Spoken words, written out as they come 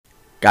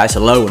Guys,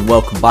 hello and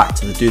welcome back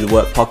to the Do The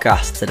Work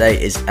podcast.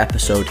 Today is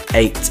episode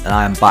 8 and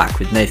I am back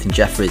with Nathan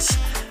Jeffries.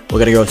 We're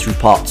going to go through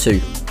part 2.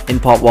 In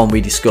part 1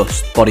 we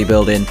discussed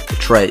bodybuilding, the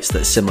traits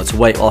that are similar to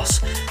weight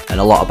loss, and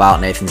a lot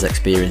about Nathan's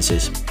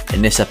experiences.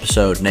 In this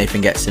episode,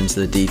 Nathan gets into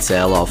the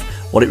detail of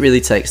what it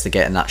really takes to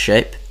get in that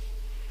shape,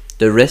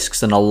 the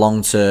risks and the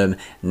long-term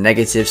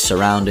negatives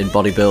surrounding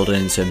bodybuilding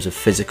in terms of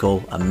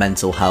physical and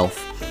mental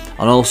health,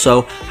 and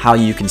also how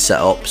you can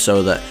set up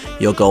so that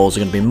your goals are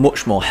going to be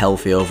much more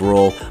healthy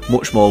overall,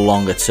 much more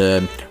longer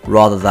term,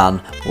 rather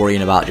than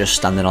worrying about just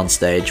standing on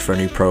stage for a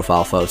new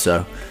profile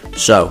photo.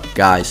 So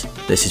guys,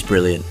 this is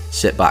brilliant.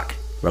 Sit back,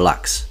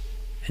 relax,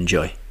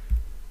 enjoy.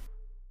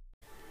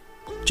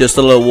 Just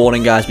a little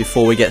warning guys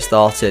before we get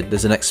started,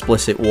 there's an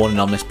explicit warning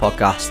on this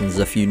podcast and there's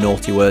a few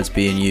naughty words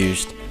being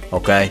used.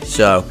 Okay,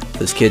 so if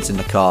there's kids in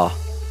the car,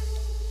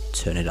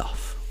 turn it off.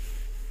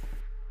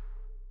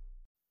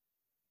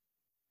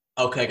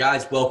 Okay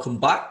guys, welcome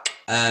back.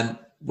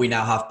 We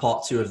now have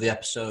part 2 of the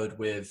episode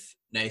with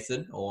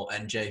Nathan, or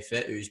NJ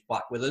Fit, who's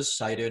back with us.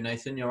 How you doing,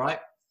 Nathan? You all right?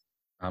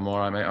 I'm all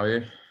right, mate. How are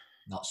you?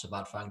 Not so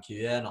bad, thank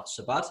you. Yeah, not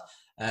so bad.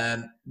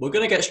 We're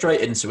going to get straight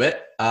into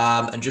it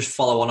and just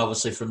follow on,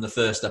 obviously, from the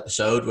first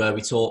episode where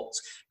we talked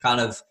kind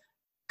of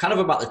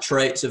about the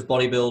traits of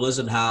bodybuilders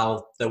and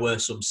how there were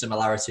some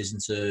similarities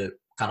into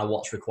kind of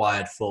what's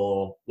required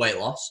for weight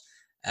loss.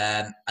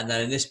 And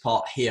then in this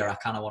part here, I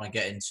kind of want to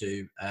get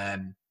into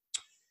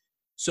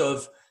sort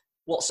of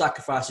what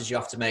sacrifices you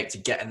have to make to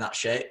get in that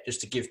shape, just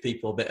to give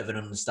people a bit of an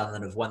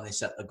understanding of when they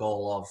set the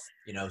goal of,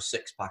 you know,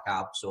 6-pack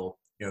abs or,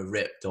 you know,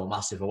 ripped or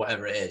massive or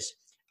whatever it is,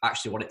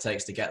 actually what it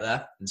takes to get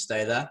there and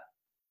stay there.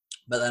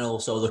 But then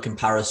also the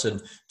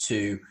comparison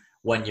to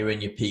when you're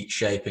in your peak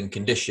shape and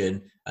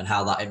condition and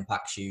how that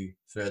impacts you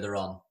further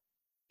on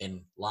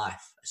in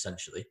life,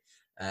 essentially.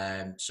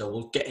 So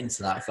we'll get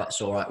into that if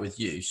that's all right with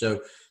you.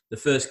 So the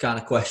first kind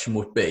of question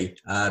would be,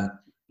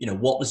 you know,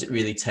 what does it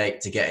really take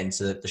to get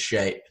into the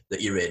shape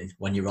that you're in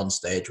when you're on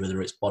stage, whether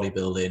it's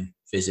bodybuilding,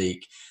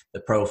 physique,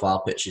 the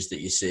profile pictures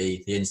that you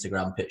see, the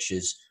Instagram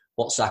pictures,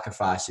 what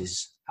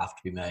sacrifices have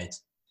to be made?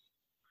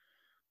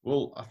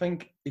 Well, I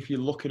think if you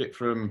look at it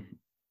from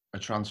a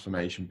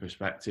transformation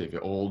perspective,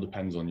 it all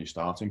depends on your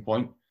starting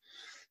point.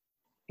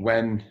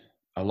 When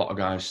a lot of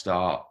guys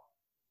start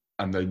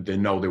and they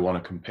know they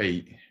want to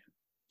compete,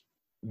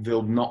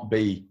 they'll not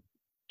be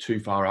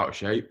too far out of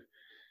shape.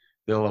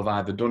 They'll have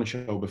either done a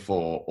show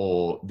before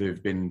or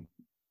they've been,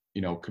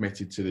 you know,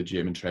 committed to the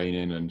gym and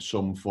training and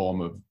some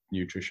form of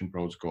nutrition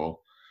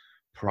protocol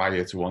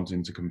prior to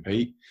wanting to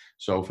compete.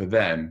 So for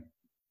them,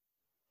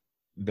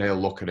 they'll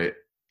look at it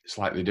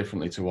slightly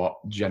differently to what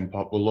Gen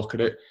Pop will look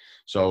at it.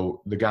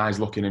 So the guys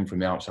looking in from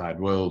the outside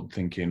world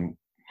thinking,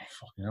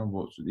 fucking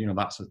hell, you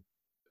know,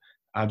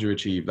 how do you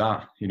achieve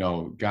that? You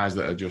know, guys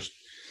that are just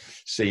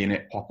seeing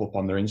it pop up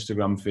on their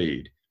Instagram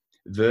feed,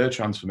 their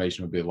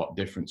transformation would be a lot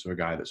different to a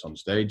guy that's on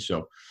stage.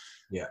 So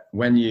yeah,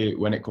 when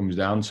it comes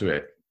down to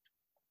it,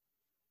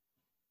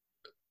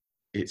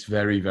 it's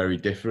very, very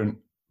different,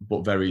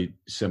 but very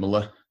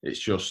similar.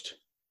 It's just,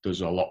 there's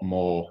a lot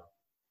more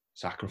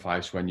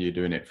sacrifice when you're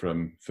doing it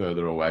from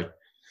further away.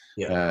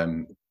 Yeah.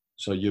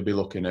 So you'll be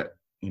looking at,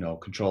 you know,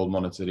 controlled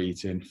monitored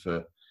eating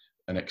for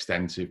an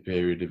extensive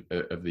period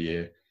of the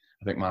year.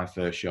 I think my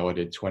first show I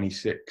did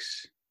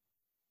 26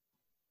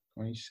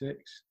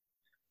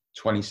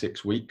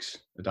 weeks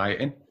of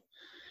dieting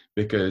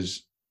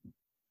because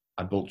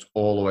I'd bulked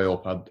all the way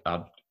up.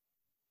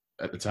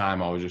 At the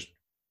time I was just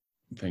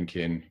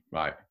thinking,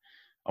 right,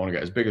 I want to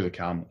get as big as I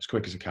can, as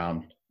quick as I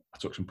can. I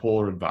took some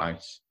poor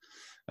advice.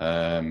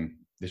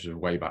 This was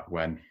way back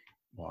when.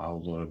 What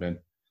old would I have been?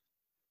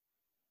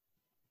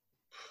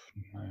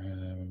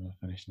 I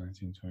finished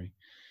 1920.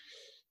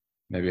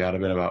 Maybe I'd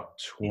have been about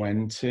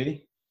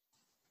 20.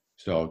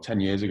 So 10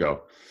 years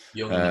ago.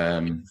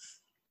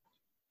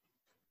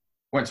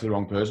 Went to the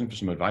wrong person for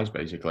some advice,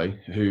 basically,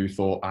 who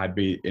thought I'd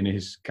be in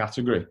his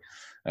category.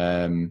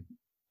 At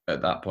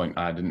that point,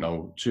 I didn't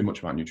know too much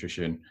about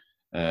nutrition.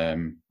 I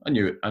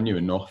knew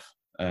enough,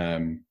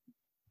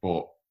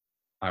 but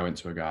I went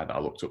to a guy that I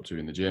looked up to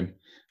in the gym,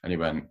 and he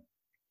went,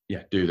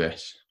 "Yeah, do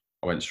this."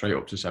 I went straight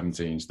up to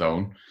 17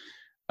 stone,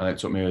 and it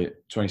took me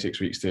 26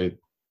 weeks to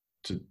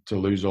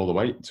lose all the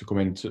weight to come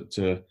into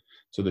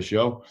the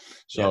show.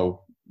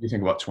 So you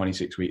think about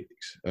 26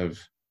 weeks of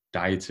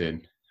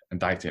dieting and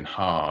dieting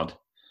hard,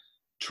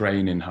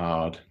 training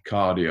hard,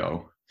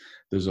 cardio.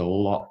 There's a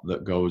lot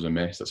that goes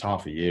amiss. That's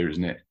half a year,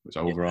 isn't it? It's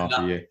over half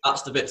a year.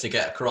 That's the bit to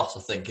get across,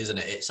 I think, isn't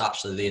it? It's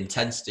actually the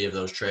intensity of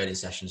those training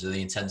sessions and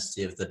the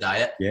intensity of the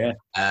diet. Yeah.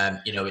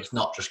 You know, it's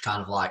not just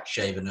kind of like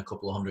shaving a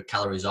couple of 100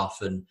 calories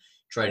off and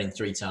training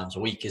 3 times a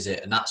week, is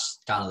it? And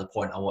that's kind of the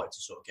point I wanted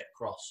to sort of get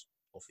across.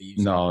 Or for you.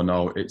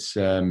 No. It's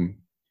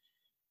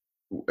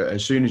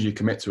as soon as you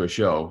commit to a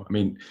show. I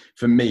mean,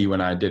 for me,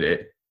 when I did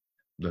it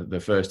the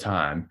first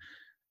time,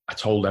 I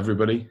told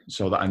everybody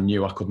so that I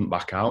knew I couldn't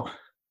back out.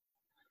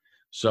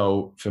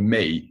 So for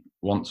me,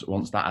 once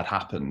that had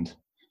happened,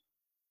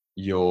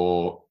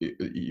 you're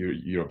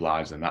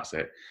obliged, and that's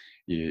it.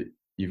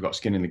 You've got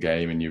skin in the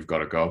game, and you've got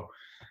to go.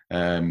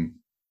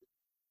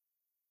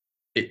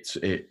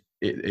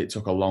 it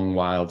took a long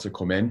while to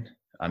come in,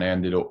 and I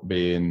ended up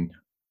being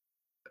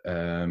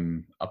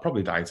I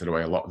probably dieted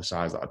away a lot of the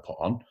size that I put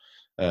on,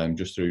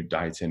 just through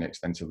dieting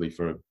extensively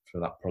for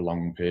that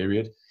prolonged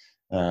period,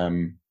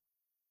 and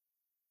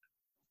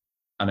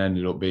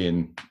ended up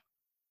being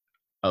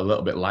a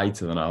little bit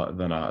lighter than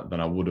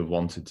I would have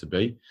wanted to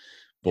be.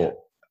 But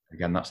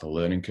again, that's the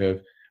learning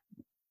curve.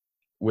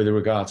 With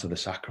regard to the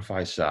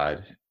sacrifice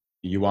side,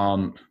 you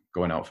aren't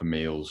going out for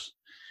meals.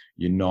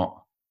 You're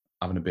not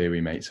having a beer with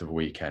your mates of a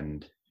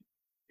weekend.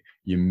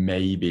 You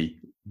may be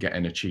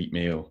getting a cheat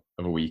meal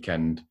of a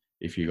weekend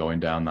if you're going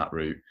down that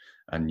route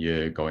and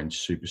you're going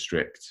super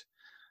strict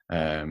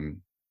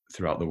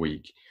throughout the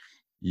week.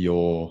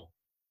 You're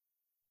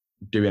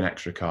doing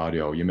extra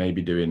cardio. You may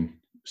be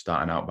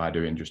starting out by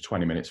doing just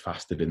 20 minutes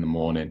fasted in the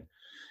morning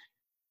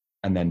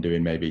and then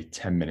doing maybe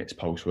 10 minutes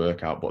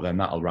post-workout, but then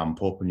that'll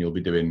ramp up and you'll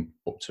be doing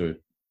up to,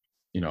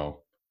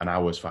 an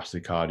hour's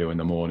fasted cardio in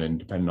the morning,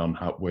 depending on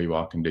where you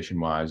are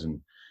condition-wise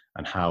and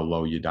how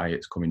low your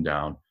diet's coming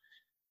down.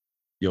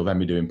 You'll then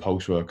be doing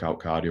post-workout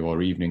cardio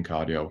or evening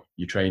cardio,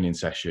 your training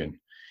session.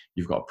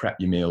 You've got to prep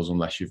your meals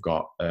unless you've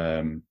got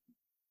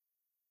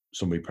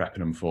somebody prepping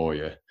them for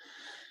you.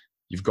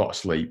 You've got to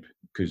sleep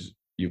because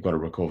you've got to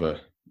recover.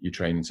 Your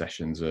training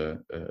sessions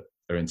are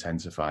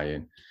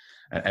intensifying,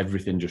 and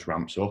everything just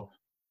ramps up.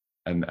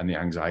 And the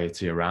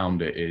anxiety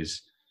around it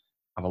is,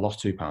 have I lost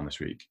 2 pounds this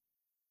week?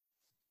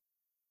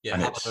 Yeah,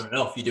 have I done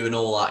enough? You're doing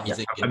all that and you're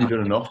thinking, have you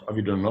done enough? Have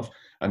you done enough?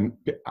 And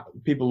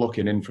people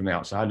looking in from the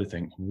outside would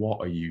think, what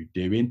are you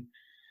doing?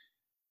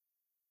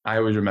 I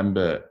always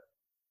remember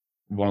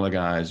one of the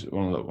guys,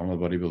 one of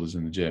the bodybuilders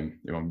in the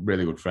gym, who I'm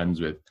really good friends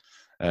with,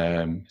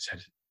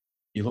 said,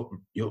 you look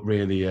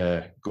really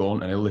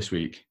gaunt and ill this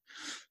week.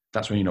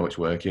 That's when you know it's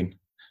working,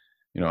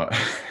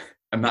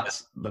 and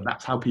that's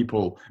how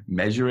people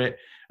measure it.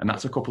 And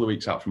that's a couple of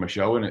weeks out from a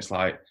show, and it's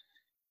like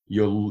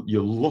you'll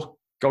look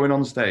going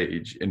on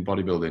stage in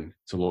bodybuilding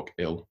to look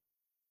ill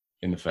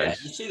in the face.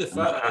 Yeah, you see the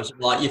photos,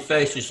 like your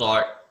face is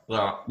like,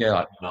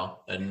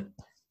 and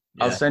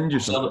I'll send you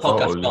some on the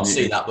podcast. You can't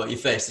see that, but your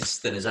face is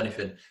thin as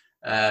anything.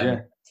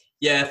 I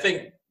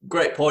think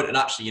great point. And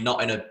actually, you're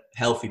not in a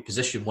healthy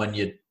position when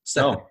you're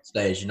stepping on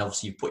stage, and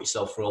obviously you put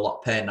yourself through a lot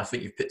of pain. I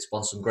think you've picked up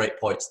on some great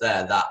points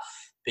there that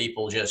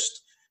people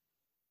just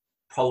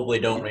probably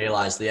don't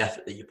realize the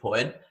effort that you put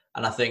in.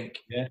 And I think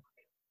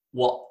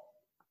what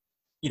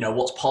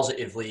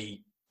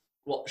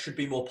should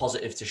be more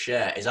positive to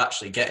share is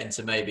actually getting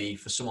to, maybe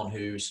for someone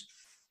who's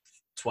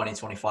 20,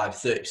 25,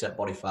 30%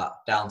 body fat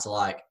down to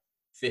like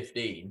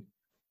 15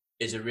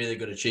 is a really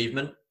good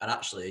achievement. And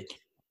actually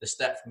the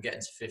step from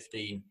getting to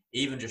 15,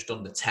 even just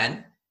under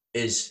 10,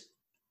 is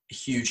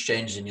huge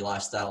changes in your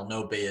lifestyle.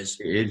 No beers,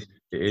 it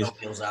is. No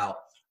meals out,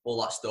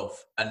 all that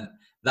stuff. And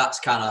that's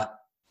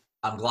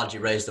I'm glad you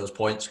raised those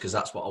points, because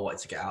that's what I wanted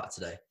to get out of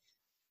today.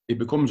 It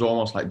becomes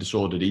almost like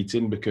disordered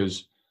eating,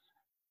 because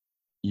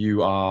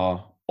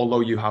although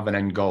you have an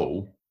end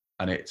goal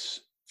and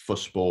it's for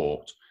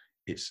sport,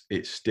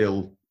 that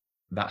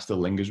still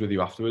lingers with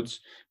you afterwards,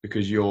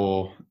 because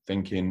you're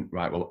thinking,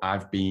 right, well,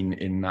 I've been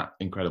in that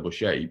incredible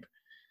shape.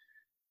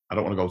 I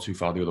don't want to go too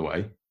far the other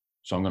way.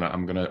 So I'm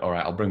gonna, all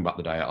right, I'll bring back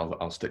the diet.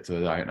 I'll stick to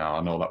the diet now.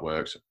 I know that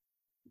works.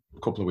 A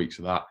couple of weeks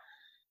of that,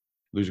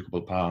 lose a couple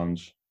of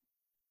pounds.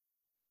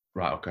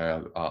 Right, okay,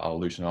 I'll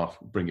loosen off,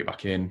 bring it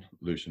back in,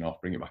 loosen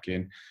off, bring it back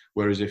in.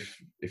 Whereas if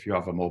you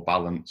have a more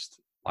balanced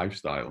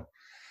lifestyle,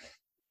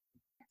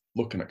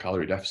 looking at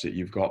calorie deficit,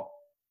 you've got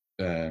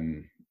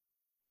an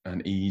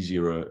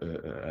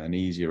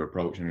easier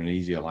approach and an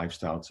easier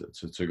lifestyle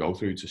to go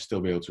through to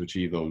still be able to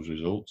achieve those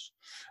results.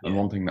 And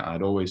one thing that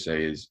I'd always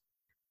say is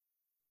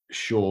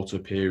shorter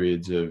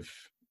periods of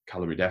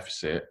calorie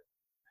deficit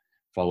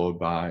followed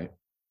by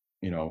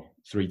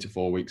 3 to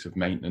 4 weeks of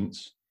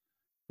maintenance.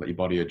 Let your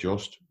body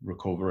adjust,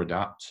 recover,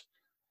 adapt,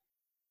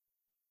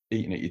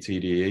 eating at your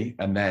TDE,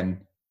 and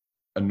then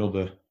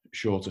another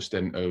shorter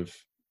stint of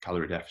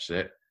calorie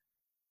deficit,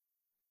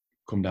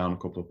 come down a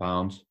couple of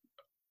pounds,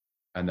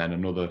 and then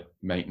another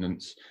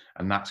maintenance.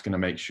 And that's going to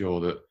make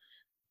sure that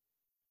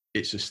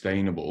it's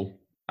sustainable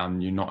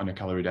and you're not in a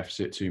calorie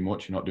deficit too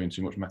much. You're not doing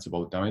too much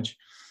metabolic damage.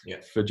 Yeah.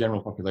 For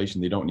general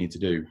population, they don't need to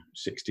do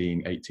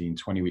 16, 18,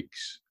 20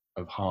 weeks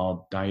of hard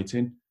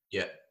dieting.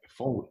 Yeah.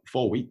 4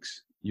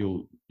 weeks,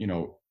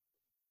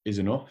 is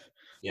enough.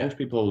 Yeah. Most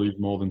people lose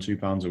more than 2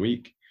 pounds a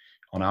week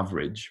on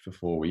average for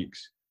 4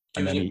 weeks.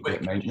 And then eat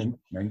maintenance.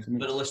 For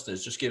the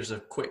listeners, just give us a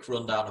quick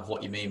rundown of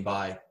what you mean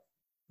by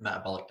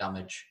metabolic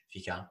damage, if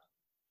you can.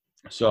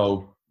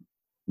 So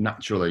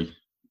naturally,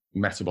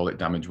 metabolic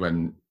damage,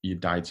 when you're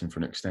dieting for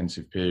an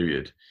extensive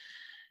period,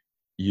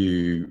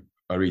 you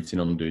are eating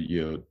under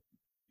your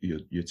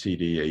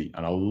TDE,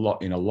 and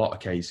in a lot of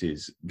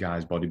cases,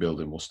 guys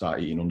bodybuilding will start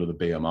eating under the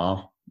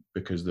BMR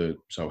because they're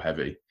so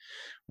heavy,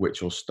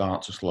 which will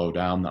start to slow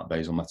down that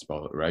basal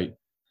metabolic rate,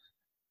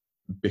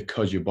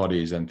 because your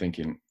body is then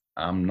thinking,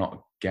 I'm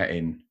not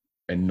getting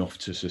enough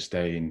to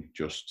sustain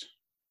just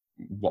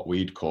what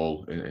we'd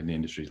call in the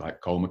industry like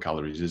coma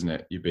calories, isn't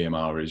it? Your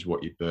BMR is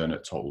what you burn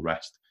at total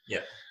rest.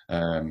 Yeah.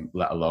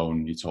 let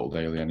alone your total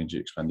daily energy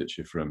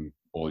expenditure from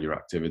all your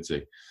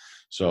activity.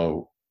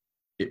 So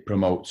it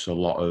promotes a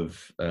lot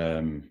of,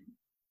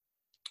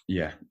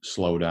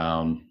 slow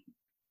down,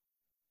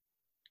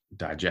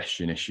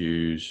 digestion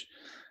issues,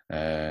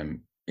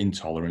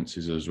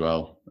 intolerances as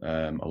well.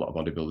 A lot of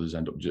bodybuilders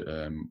end up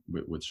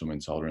with some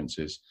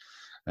intolerances,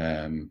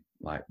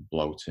 like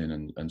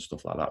bloating and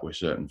stuff like that with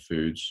certain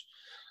foods,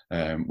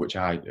 which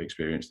I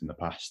experienced in the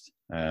past.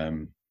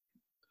 And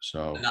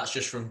that's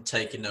just from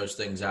taking those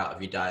things out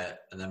of your diet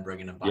and then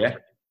bringing them back.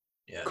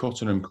 Yeah,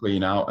 cutting them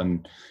clean out.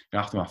 And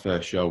after my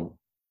first show,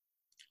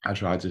 I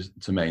tried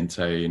to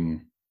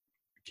maintain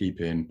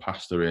keeping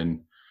pasta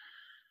in,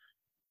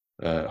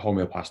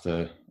 wholemeal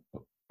pasta,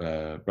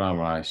 brown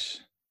rice,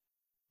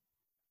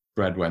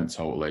 bread went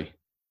totally.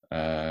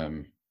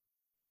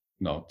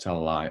 No, tell a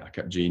lie. I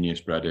kept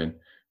Genius bread in,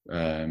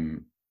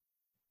 and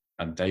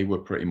they were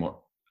pretty much,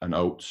 and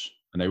oats,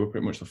 and they were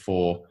pretty much the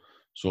 4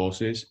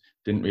 sources.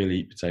 Didn't really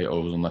eat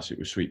potatoes unless it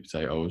was sweet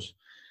potatoes.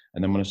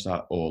 And then when I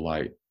started, or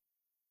like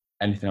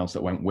anything else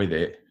that went with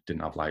it,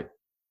 didn't have like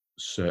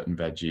certain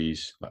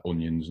veggies like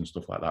onions and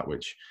stuff like that,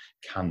 which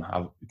can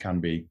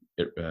be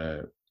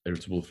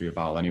irritable for your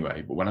bowel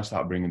anyway. But when I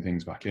started bringing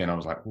things back in, I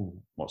was like,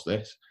 "Ooh, what's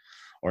this?"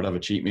 Or I'd have a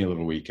cheat meal of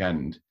a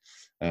weekend,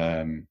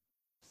 and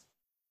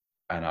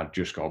I'd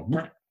just go,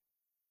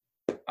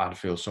 I'd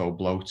feel so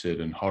bloated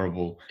and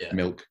horrible. Yeah.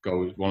 Milk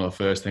goes, one of the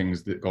first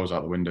things that goes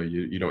out the window.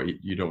 You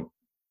don't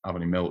have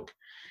any milk.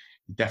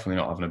 You're definitely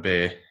not having a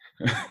beer.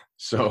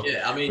 So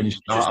yeah, I mean, when you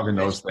start having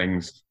those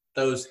things,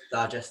 those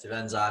digestive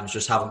enzymes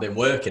just haven't been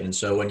working, and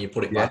so when you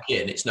put it back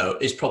in,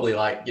 it's probably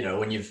like,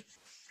 when if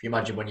you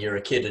imagine when you're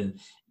a kid and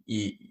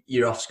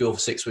you're off school for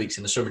 6 weeks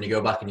in the summer and you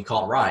go back and you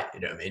can't write, you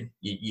know what I mean?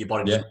 Your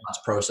body doesn't have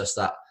to process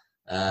that.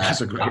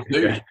 That's a great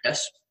food,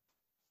 yes.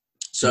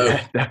 So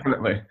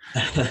definitely,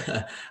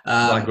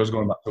 like us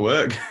going back to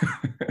work.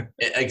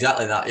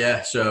 Exactly that,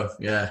 yeah. So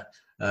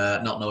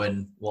not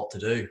knowing what to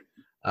do.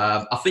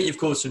 I think you've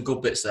covered some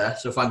good bits there,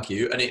 so thank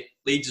you. And it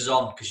leads us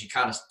on, because you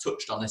kind of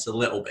touched on this a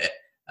little bit.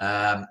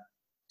 How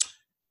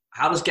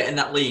does getting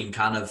that lean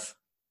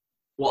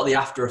what are the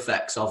after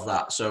effects of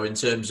that? So in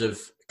terms of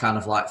kind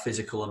of like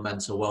physical and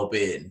mental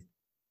well-being,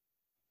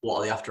 what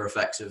are the after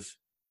effects of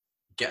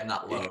getting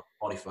that low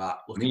body fat,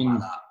 looking like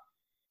that?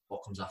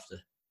 What comes after?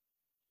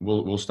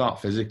 We'll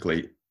start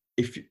physically.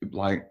 If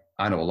like,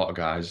 I know a lot of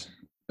guys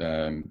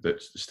that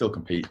still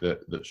compete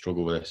that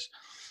struggle with this.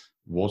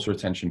 Water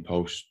retention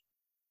post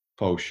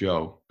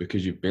show,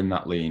 because you've been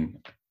that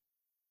lean.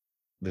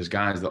 There's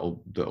guys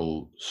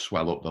that'll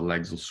swell up, the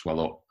legs will swell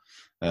up,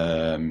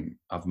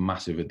 have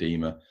massive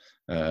edema,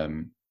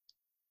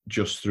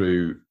 just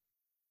through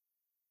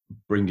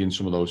bringing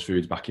some of those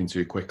foods back in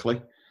too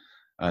quickly,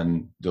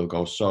 and they'll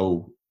go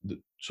so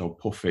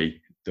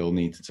puffy. They'll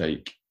need to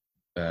take.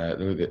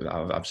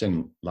 I've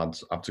seen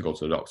lads have to go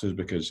to the doctors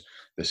because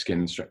the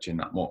skin's stretching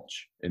that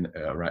much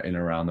right in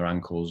around their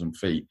ankles and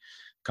feet.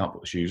 Can't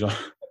put the shoes on.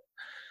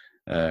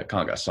 Can't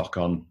get a sock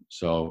on.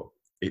 So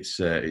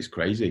it's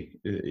crazy.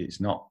 It's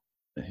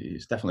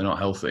definitely not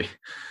healthy.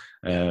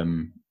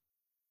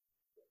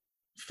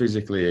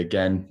 Physically,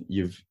 again,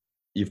 you've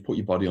put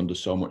your body under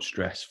so much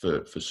stress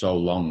for so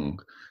long,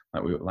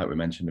 like we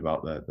mentioned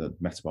about the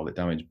metabolic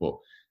damage, but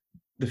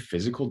the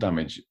physical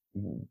damage.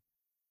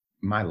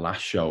 My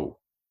last show,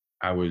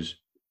 I was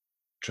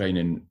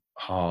training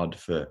hard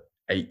for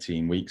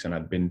 18 weeks, and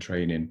I'd been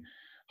training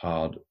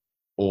hard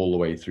all the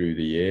way through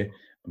the year.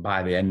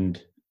 By the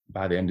end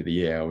of the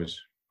year, I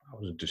was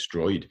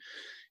destroyed.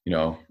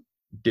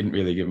 Didn't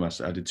really give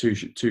myself. I did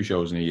two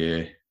shows in a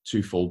year,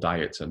 2 full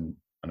diets, and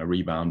a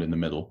rebound in the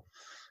middle,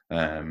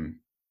 and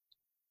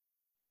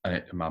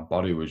my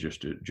body was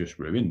just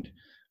ruined.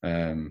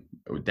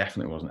 It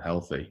definitely wasn't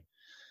healthy.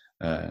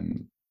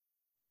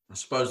 I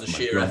suppose the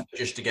sheer effort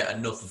just to get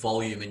enough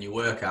volume in your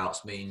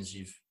workouts means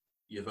you've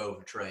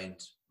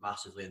overtrained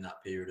massively in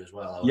that period as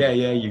well. Yeah,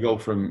 you go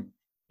from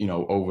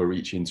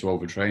overreaching to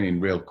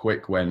overtraining real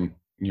quick when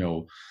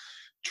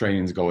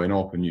training's going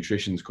up and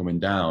nutrition's coming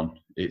down.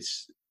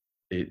 It's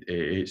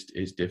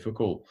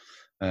difficult.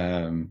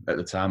 At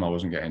the time, I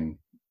wasn't getting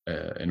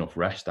enough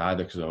rest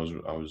either, because I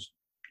was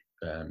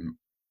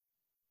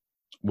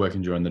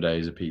working during the day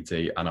as a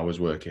PT, and I was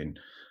working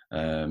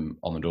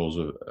on the doors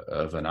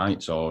of a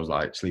night, so I was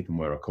like sleeping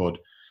where I could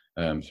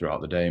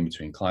throughout the day in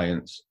between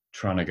clients,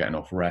 trying to get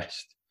enough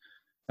rest.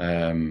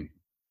 So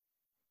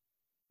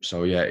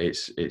yeah,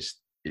 it's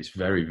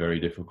very, very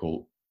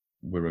difficult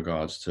with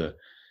regards to.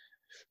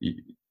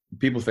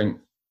 People think,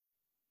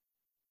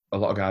 a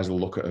lot of guys will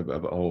look at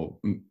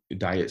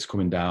diet's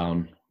coming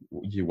down,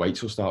 your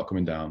weights will start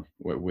coming down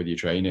with your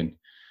training.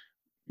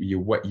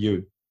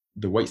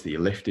 The weights that you're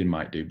lifting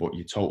might do, but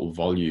your total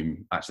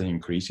volume actually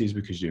increases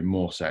because you're doing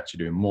more sets,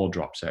 you're doing more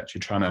drop sets, you're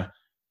trying to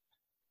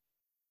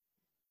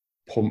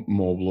pump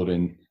more blood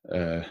in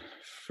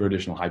for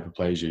additional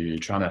hyperplasia. You're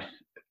trying to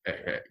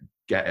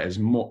get as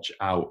much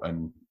out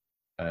and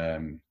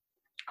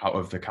out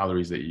of the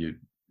calories that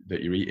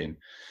you're eating.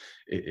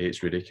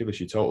 It's ridiculous.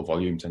 Your total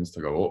volume tends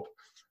to go up.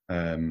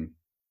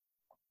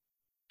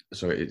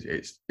 so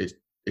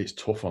it's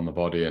tough on the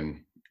body.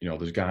 And you know,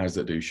 there's guys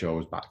that do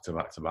shows back to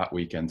back to back,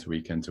 weekend to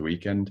weekend to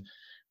weekend,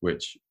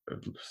 which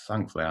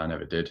thankfully I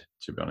never did,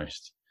 to be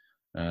honest.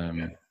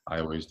 I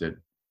always did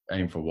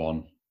aim for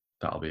one,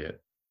 that'll be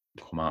it,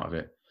 come out of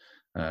it,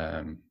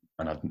 and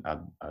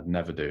I'd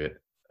never do it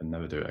and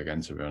never do it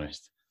again, to be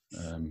honest.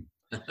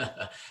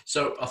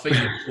 So I think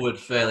you covered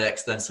fairly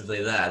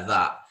extensively there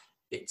that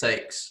it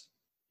takes,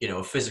 you know,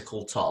 a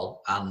physical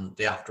toll, and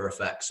the after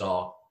effects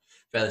are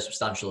fairly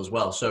substantial as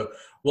well. So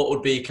what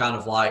would be kind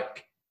of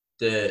like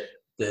the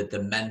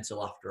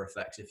mental after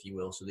effects, if you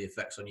will, so the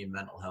effects on your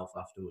mental health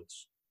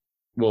afterwards?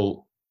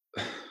 Well,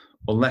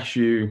 unless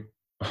you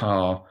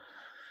are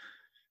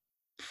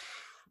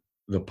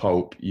the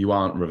Pope, you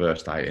aren't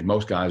reverse dieting.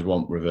 Most guys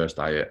won't reverse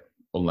diet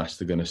unless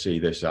they're going to see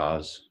this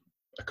as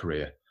a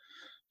career.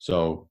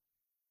 So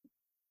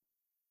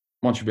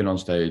once you've been on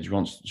stage,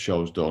 once the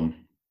show's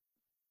done,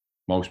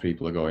 most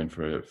people are going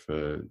for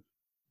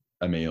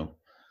a meal.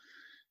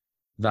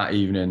 That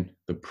evening,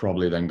 they're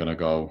probably then going to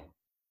go,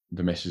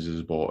 the missus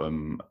has bought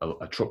them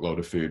a truckload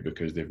of food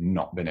because they've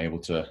not been able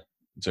to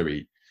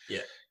eat.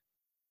 Yeah.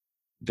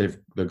 They're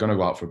going to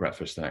go out for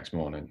breakfast the next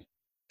morning.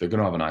 They're going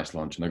to have a nice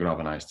lunch and they're going to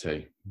have a nice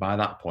tea. By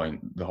that point,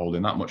 they're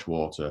holding that much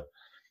water.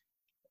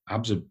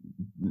 Abs are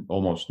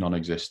almost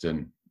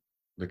non-existent.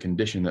 The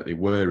condition that they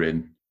were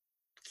in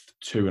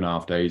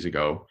 2.5 days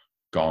ago,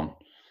 gone.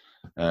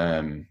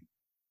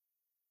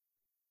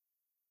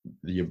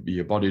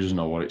 Your body doesn't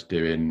know what it's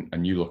doing,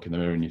 and you look in the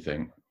mirror and you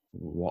think,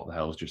 what the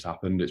hell's just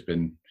happened? It's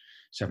been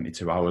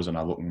 72 hours and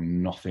I look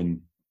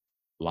nothing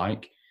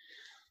like.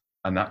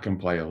 And that can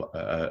play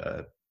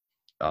a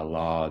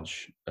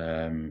large,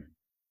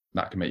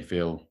 that can make you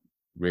feel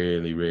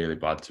really, really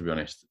bad, to be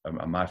honest.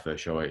 And my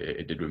first show,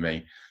 it did with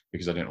me,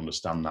 because I didn't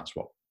understand that's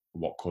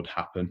what could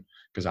happen.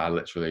 Because I'd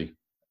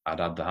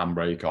had the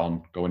handbrake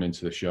on going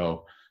into the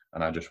show,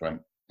 and I just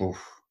went,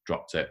 oof,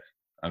 dropped it,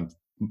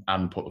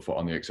 and put the foot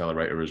on the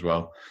accelerator as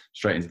well,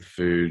 straight into the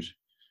food.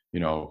 You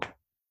know,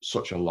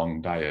 such a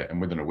long diet,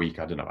 and within a week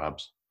I didn't have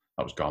abs.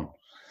 That was gone.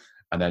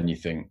 And then you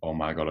think, oh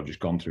my God, I've just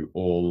gone through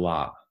all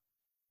that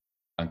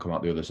and come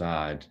out the other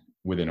side.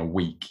 Within a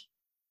week,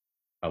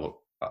 I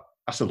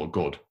still look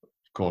good.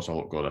 Of course I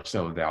look good. I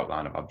still have the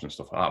outline of abs and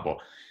stuff like that, but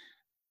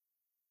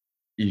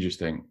you just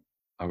think,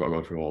 I've got to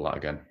go through all that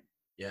again.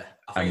 Yeah.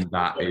 And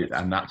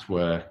that's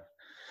where,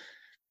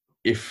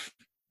 because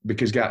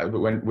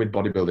with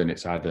bodybuilding,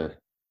 it's either,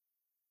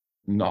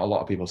 not a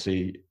lot of people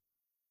see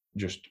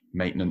just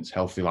maintenance,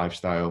 healthy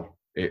lifestyle.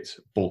 It's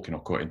bulking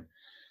or cutting.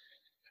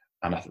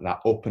 And that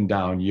up and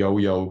down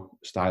yo-yo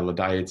style of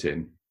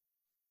dieting,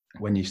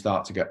 when you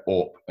start to get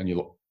up and you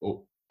look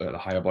up at the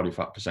higher body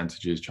fat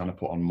percentages, trying to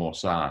put on more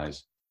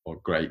size,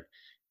 or great,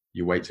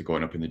 your weights are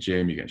going up in the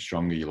gym, you're getting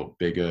stronger, you look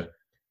bigger,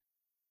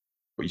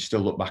 but you still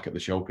look back at the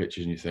show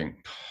pictures and you think,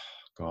 oh,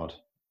 God,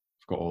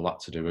 I've got all that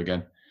to do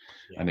again.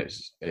 Yeah. And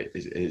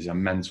it's a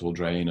mental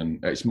drain,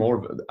 and it's more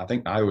of,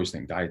 I always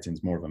think dieting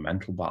is more of a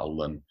mental battle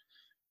than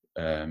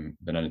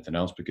anything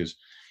else, because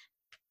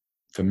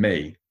for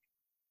me,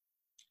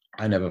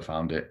 I never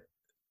found it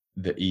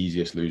the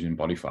easiest losing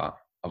body fat.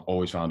 I've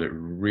always found it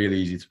really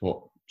easy to put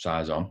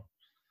size on.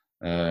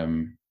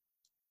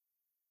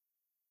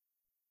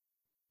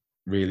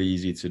 Really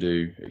easy to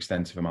do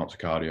extensive amounts of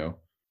cardio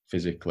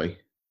physically,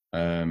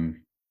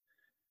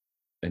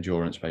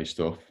 endurance-based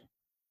stuff,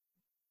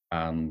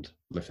 and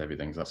lift heavy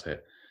things. That's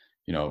it.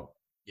 You know.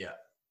 Yeah.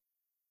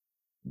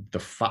 The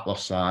fat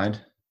loss side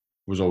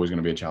was always going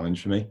to be a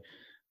challenge for me.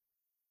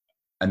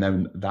 And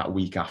then that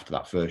week after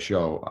that first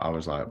show, I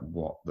was like,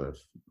 what the...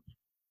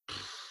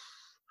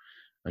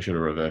 I should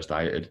have reverse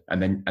dieted.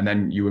 And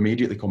then you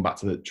immediately come back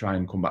to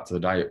the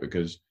diet,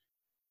 because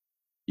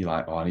you're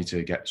like, oh, I need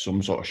to get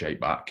some sort of shape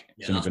back.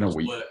 Yeah, it's only been a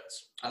week. Worked.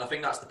 And I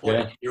think that's the point.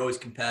 Yeah. You're always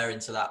comparing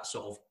to that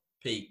sort of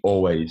peak.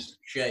 Always.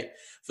 Shape.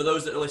 For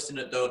those that are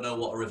listening that don't know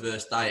what a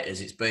reverse diet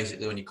is, it's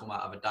basically when you come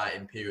out of a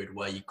dieting period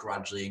where you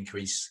gradually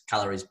increase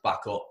calories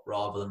back up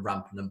rather than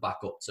ramping them back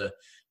up to,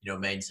 you know,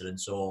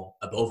 maintenance or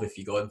above if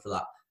you're going for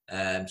that.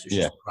 So it's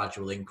just a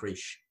gradual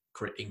increase.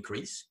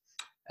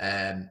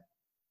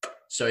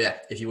 So yeah,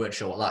 if you weren't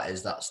sure what that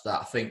is, that's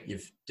that. I think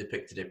you've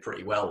depicted it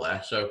pretty well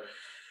there. So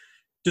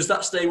does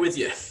that stay with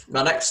you?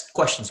 My next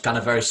question is kind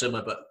of very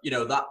similar, but you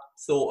know, that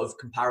thought of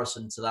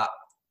comparison to that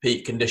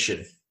peak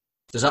condition,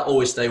 does that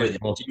always stay with you?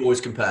 Do you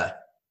always compare?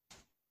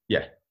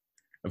 Yeah,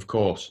 of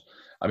course.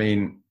 I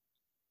mean,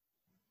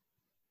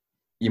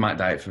 you might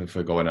diet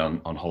for going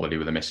on holiday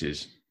with the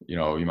missus. You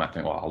know, you might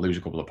think, well, I'll lose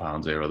a couple of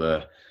pounds here or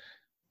there.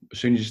 As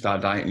soon as you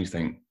start dieting, you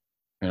think,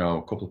 you know,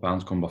 a couple of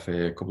pounds come off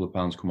here, a couple of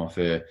pounds come off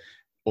here.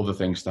 Other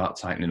things start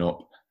tightening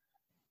up.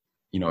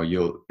 You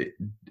know,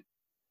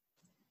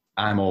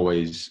 I'm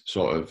always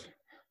sort of,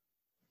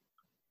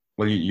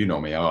 well, you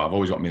know me, I've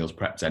always got meals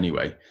prepped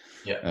anyway.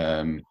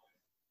 Yeah.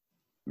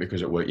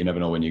 Because at work, you never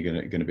know when you're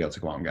going to be able to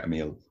go out and get a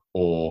meal,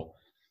 or,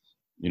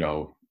 you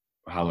know,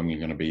 how long you're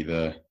going to be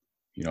there.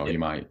 You know, you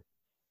might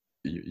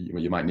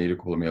need a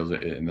couple of meals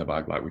in the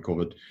bag, like we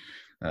covered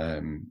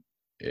in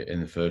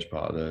the first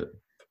part of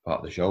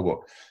the show. But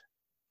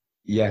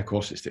Yeah, of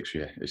course it sticks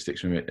with you. It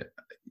sticks with me.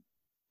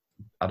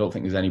 I don't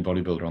think there's any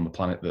bodybuilder on the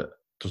planet that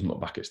doesn't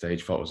look back at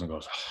stage photos and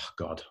goes, oh,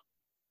 God,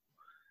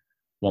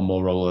 one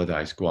more roll of the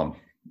dice, go on.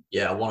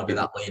 Yeah, I want to be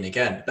that lean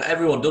again. But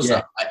everyone does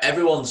that. Like,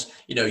 everyone's,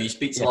 you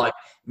speak to like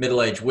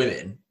middle-aged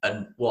women,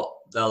 and what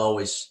they'll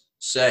always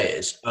say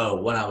is,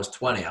 oh, when I was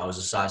 20, I was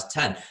a size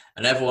 10.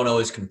 And everyone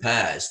always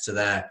compares to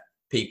their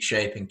peak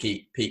shape and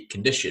peak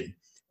condition.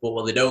 But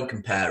what they don't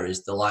compare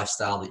is the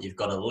lifestyle that you've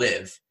got to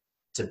live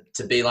to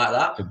be like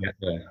that. To get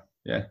there,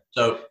 yeah.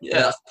 So,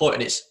 that's the point.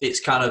 And it's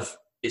kind of,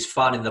 it's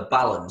finding the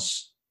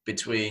balance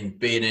between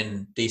being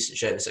in decent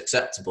shape that's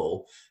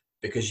acceptable,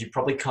 because you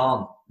probably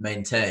can't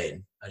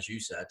maintain, as you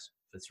said,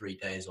 for 3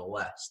 days or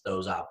less,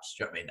 those abs.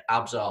 Do you know what I mean?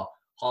 Abs are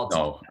hard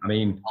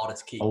harder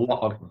to keep.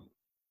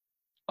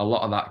 A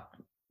lot of that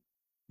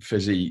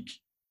physique,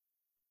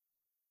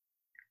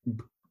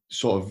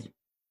 sort of,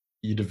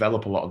 you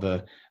develop a lot of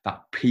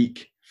that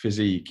peak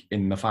physique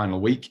in the final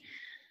week.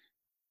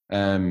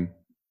 So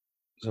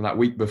that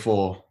week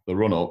before the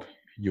run up,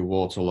 your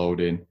water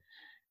loading,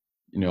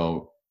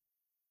 your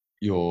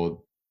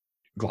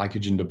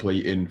glycogen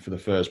depleting for the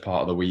first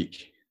part of the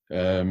week.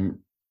 Then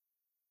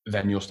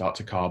you'll start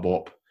to carb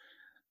up.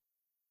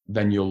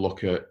 Then you'll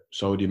look at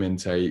sodium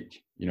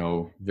intake,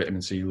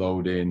 vitamin C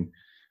loading,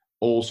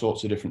 all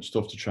sorts of different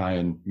stuff to try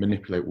and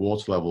manipulate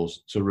water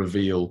levels to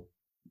reveal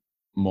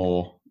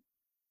more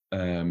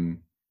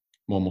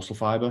muscle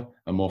fiber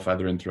and more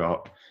feathering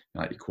throughout,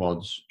 like your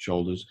quads,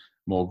 shoulders,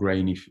 more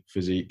grainy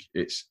physique.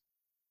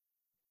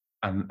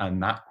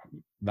 And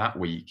that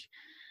week,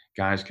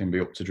 guys can be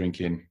up to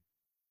drinking,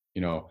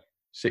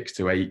 6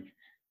 to 8,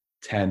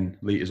 10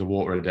 liters of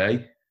water a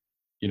day,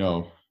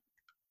 and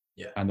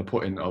they're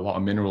putting a lot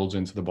of minerals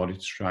into the body to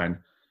try and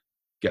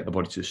get the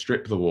body to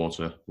strip the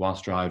water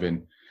whilst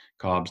driving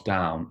carbs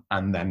down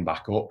and then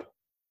back up.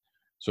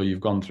 So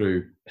you've gone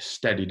through a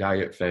steady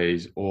diet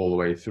phase all the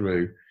way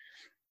through.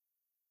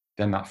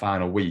 Then that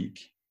final week,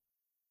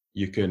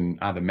 you can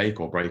either make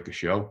or break a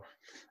show.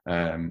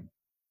 And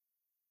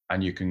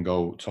you can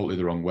go totally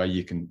the wrong way.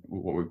 You can,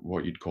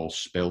 what you'd call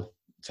spill,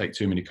 take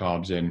too many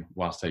carbs in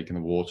whilst taking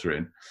the water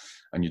in,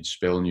 and you'd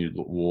spill and you'd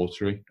look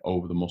watery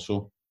over the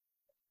muscle.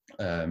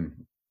 And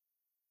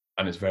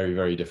it's very,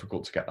 very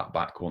difficult to get that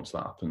back once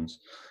that happens.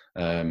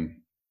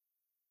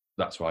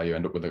 That's why you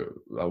end up with a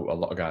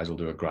lot of guys will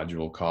do a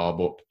gradual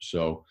carb up.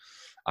 So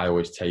I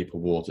always taper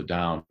water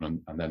down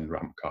and then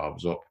ramp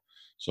carbs up,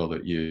 so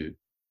that you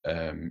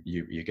can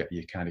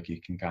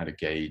kind of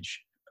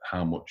gauge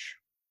how much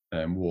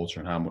water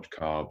and how much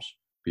carbs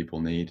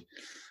people need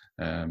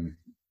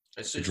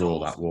to draw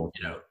that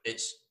water.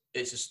 It's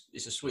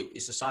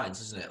a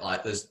science, isn't it?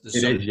 Like there's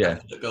something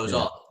that goes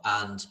on,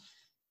 and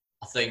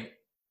I think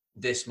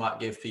this might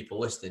give people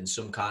listening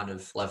some kind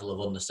of level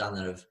of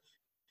understanding of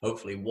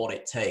hopefully what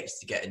it takes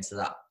to get into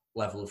that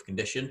level of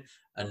condition.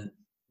 And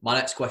my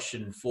next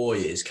question for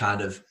you is kind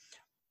of,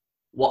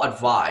 what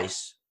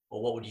advice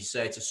or what would you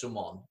say to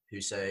someone who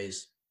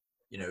says,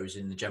 who's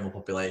in the general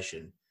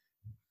population,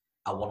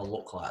 I want to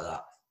look like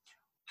that?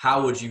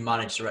 How would you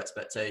manage their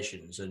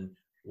expectations, and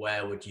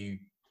where would you,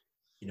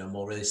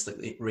 more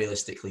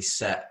realistically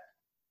set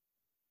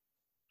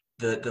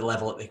the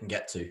level that they can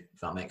get to, if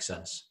that makes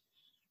sense?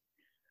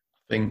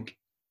 I think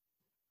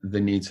they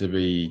need to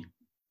be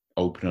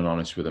open and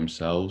honest with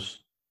themselves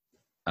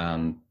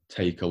and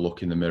take a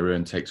look in the mirror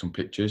and take some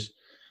pictures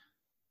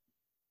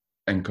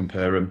and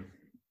compare them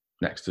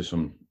next to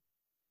some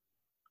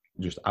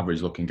just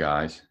average looking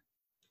guys,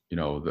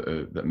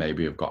 that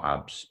maybe have got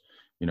abs,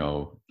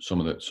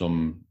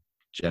 some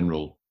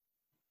general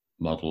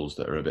models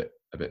that are a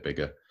bit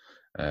bigger.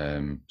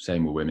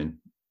 Same with women.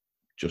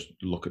 Just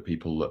look at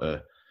people that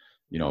are,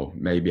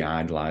 maybe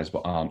idolized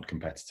but aren't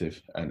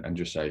competitive, and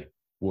just say,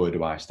 where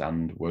do I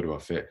stand? Where do I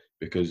fit?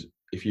 Because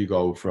if you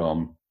go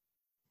from,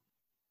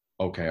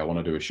 okay, I want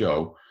to do a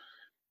show,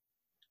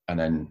 and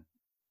then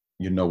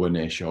you're nowhere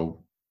near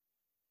show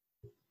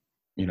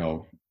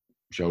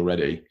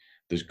ready,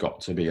 there's got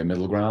to be a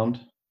middle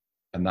ground,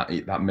 and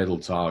that middle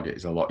target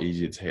is a lot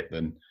easier to hit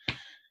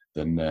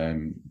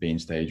than being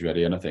stage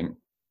ready. And I think,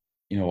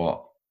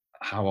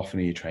 how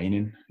often are you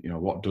training?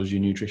 What does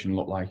your nutrition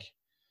look like?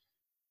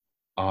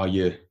 Are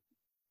you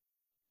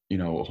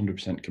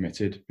 100%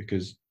 committed?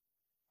 Because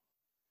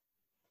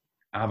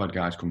I've had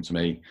guys come to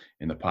me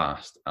in the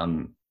past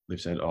and they've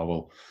said, oh,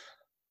 well,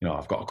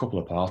 I've got a couple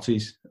of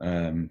parties.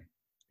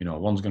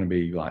 One's going to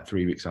be like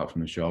 3 weeks out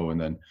from the show, and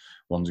then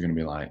one's going to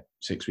be like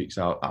 6 weeks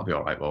out. That'll be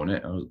all right, won't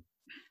it?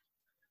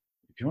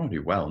 If you want to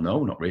do well,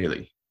 no, not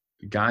really.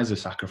 Guys are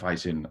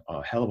sacrificing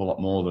a hell of a lot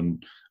more than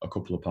a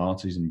couple of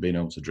parties and being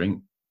able to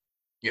drink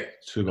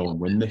to go and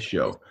win this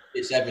show.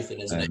 It's everything,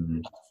 isn't it?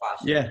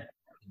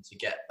 To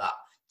get that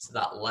to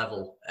that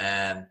level.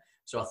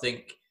 So I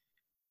think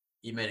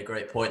you made a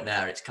great point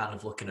there. It's kind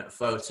of looking at a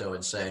photo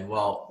and saying,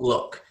 well,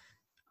 look,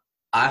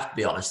 I have to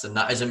be honest, and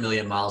that is a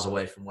million miles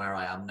away from where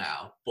I am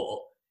now, but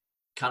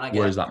can I get...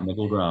 Where's that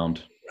middle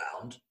ground?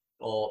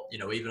 Or,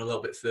 even a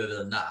little bit further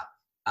than that?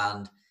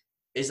 And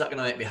is that going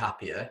to make me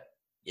happier?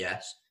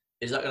 Yes.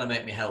 is that going to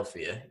make me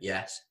healthier?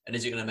 Yes. And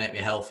is it going to make me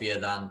healthier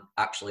than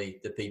actually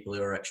the people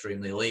who are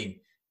extremely lean?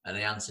 And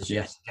the answer is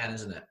yes again,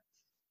 isn't it?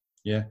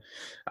 Yeah.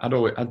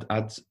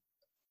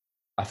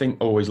 I think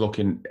always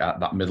looking at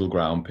that middle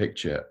ground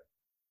picture,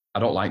 I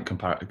don't like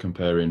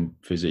comparing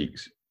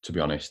physiques, to be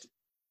honest.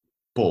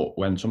 But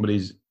when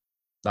somebody's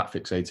that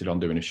fixated on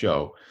doing a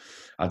show,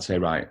 I'd say,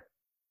 right,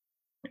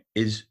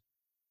 is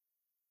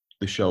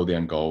the show the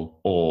end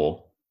goal,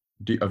 or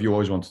have you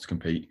always wanted to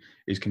compete?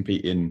 Is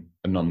competing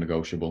a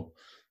non-negotiable,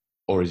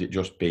 or is it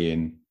just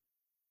being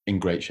in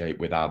great shape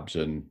with abs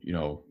and, you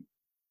know,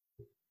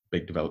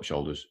 big developed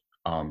shoulders,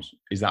 arms?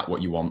 Is that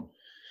what you want?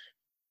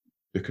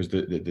 Because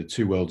the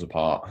two worlds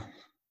apart.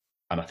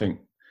 And I think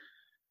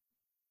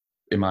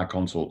in my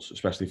consults,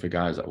 especially for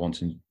guys that want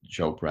to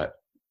show prep,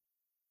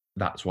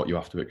 that's what you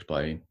have to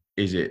explain.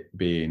 Is it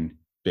being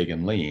big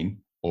and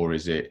lean, or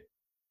is it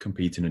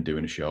competing and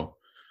doing a show?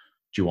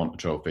 Do you want a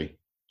trophy?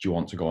 Do you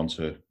want to go on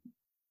to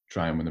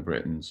try and win the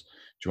Britons?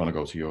 Do you want to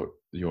go to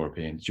the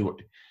Europeans? You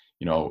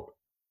know,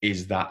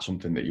 is that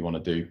something that you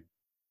want to do?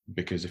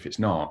 Because if it's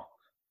not,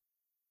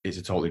 it's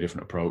a totally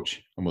different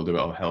approach, and we'll do it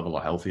a hell of a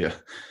lot healthier.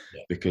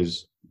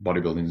 Because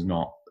bodybuilding is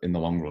not in the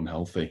long run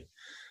healthy.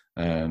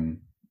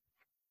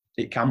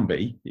 It can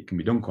be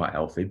done quite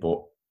healthy,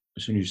 but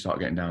as soon as you start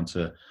getting down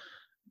to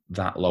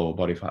that lower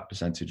body fat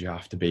percentage you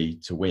have to be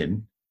to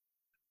win,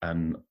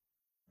 and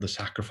the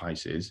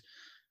sacrifices,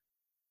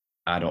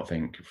 I don't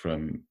think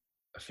from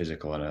a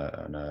physical and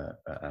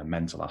a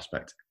mental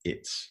aspect,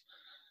 it's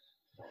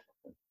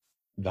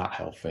that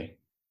healthy.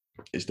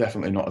 It's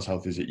definitely not as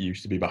healthy as it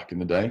used to be back in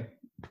the day.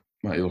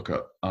 Like you look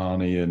at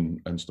Arnie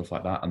and stuff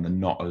like that, and they're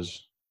not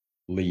as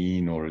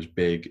lean or as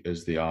big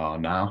as they are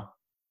now.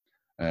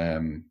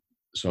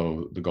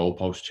 So the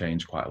goalposts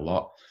change quite a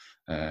lot.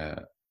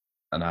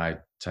 And I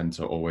tend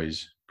to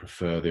always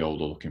prefer the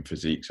older looking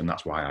physiques, and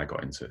that's why I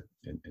got into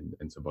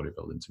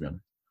bodybuilding, to be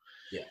honest.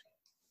 Yeah,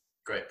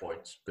 great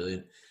points,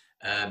 brilliant.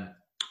 I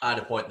had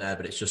a point there,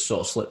 but it's just sort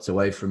of slipped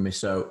away from me.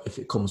 So if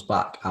it comes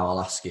back, I'll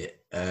ask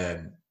it.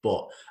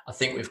 But I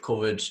think we've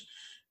covered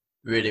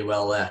really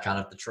well there, kind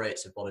of the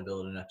traits of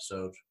bodybuilding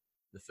episode,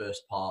 the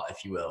first part,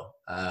 if you will.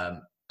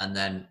 And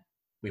then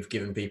we've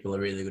given people a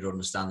really good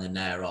understanding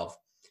there of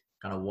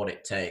kind of what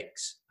it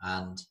takes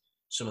and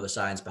some of the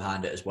science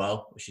behind it as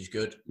well, which is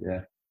good.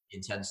 Yeah.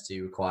 Intensity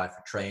required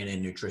for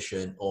training,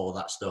 nutrition, all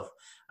that stuff.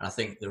 And I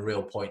think the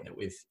real point that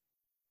we've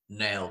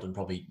nailed, and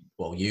probably,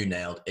 well, you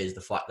nailed, is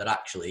the fact that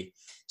actually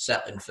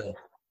settling for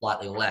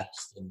slightly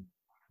less than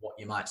what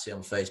you might see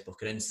on Facebook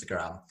and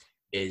Instagram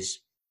is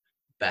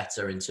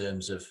better in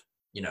terms of,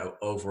 you know,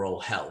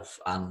 overall health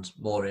and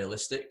more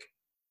realistic.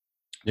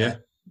 Yeah.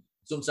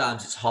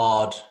 Sometimes it's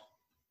hard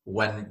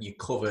when you're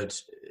covered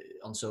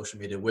on social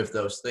media with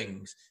those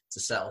things to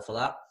settle for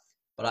that.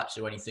 But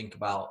actually, when you think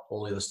about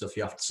all the other stuff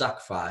you have to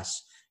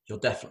sacrifice, you're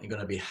definitely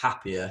going to be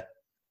happier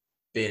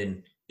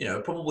being, you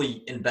know,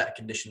 probably in better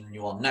condition than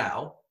you are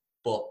now,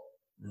 but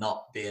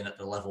not being at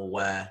the level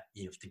where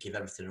you have to give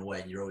everything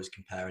away and you're always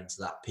comparing to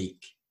that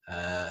peak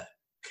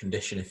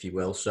condition, if you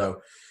will.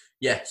 So,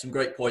 yeah, some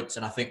great points,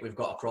 and I think we've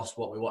got across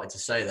what we wanted to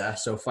say there.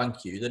 So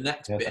thank you. The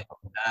next bit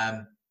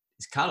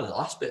is kind of the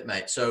last bit,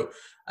 mate. So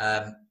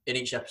in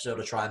each episode,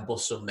 I try and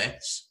bust some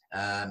myths.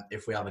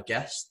 If we have a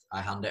guest,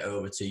 I hand it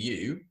over to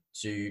you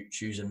to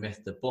choose a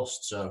myth to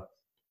bust. So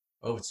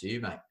over to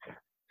you, mate.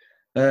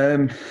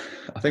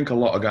 I think a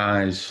lot of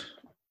guys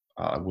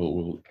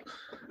will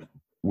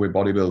with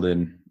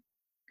bodybuilding,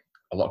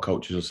 a lot of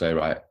coaches will say,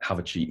 right, have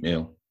a cheat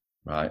meal,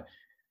 right?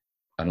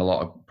 And a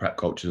lot of prep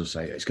coaches will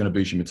say, it's going to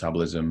boost your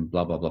metabolism,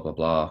 blah, blah, blah, blah,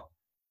 blah.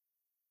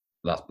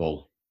 That's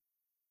bull.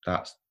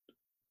 That's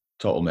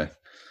total myth.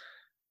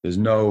 There's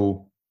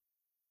no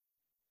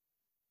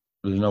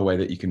way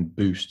that you can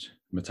boost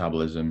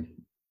metabolism.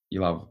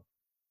 You'll have,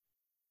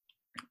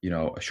 you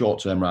know, a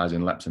short-term rise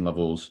in leptin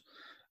levels.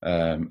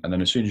 And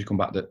then as soon as you come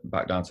back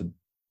down to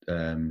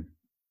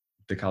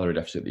the calorie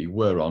deficit that you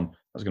were on,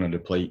 that's going to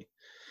deplete.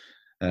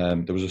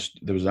 There was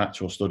an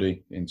actual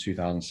study in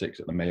 2006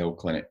 at the Mayo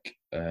Clinic,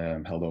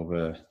 held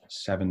over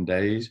 7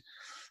 days,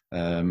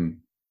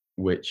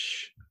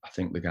 which I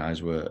think the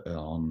guys were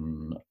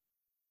on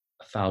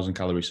 1,000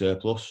 calorie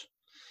surplus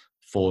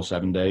for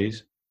 7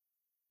 days.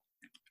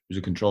 It was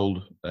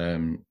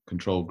a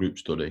controlled group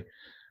study,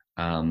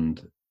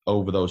 and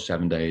over those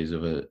 7 days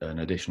of an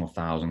additional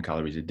 1,000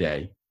 calories a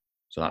day,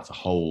 so that's a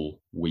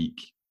whole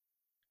week,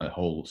 a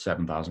whole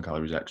 7,000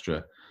 calories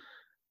extra.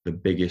 The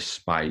biggest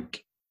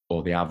spike,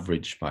 or the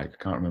average spike,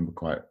 I can't remember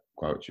quite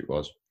which it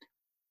was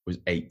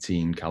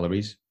 18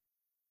 calories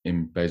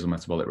in basal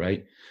metabolic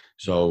rate.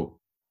 So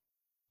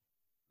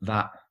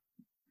that,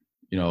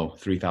 you know,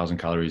 3,000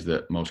 calories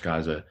that most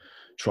guys are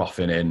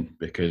troughing in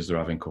because they're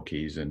having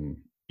cookies and,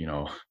 you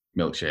know,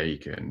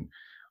 milkshake and,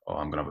 oh,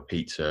 I'm gonna have a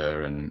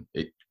pizza, and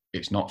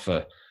it's not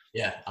for,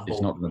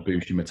 it's not going to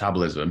boost your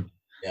metabolism.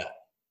 Yeah,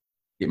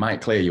 it might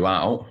clear you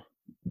out,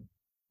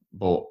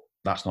 but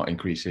that's not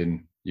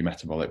increasing your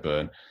metabolic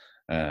burn.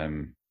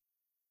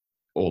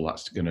 All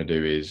that's going to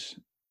do is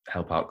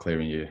help out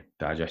clearing your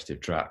digestive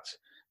tract,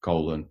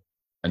 colon,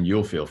 and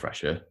you'll feel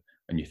fresher,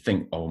 and you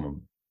think, oh,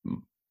 my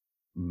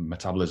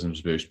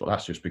metabolism's boost, but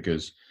that's just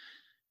because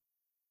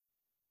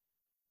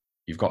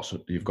you've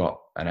got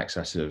an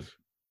excess of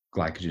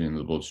glycogen in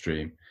the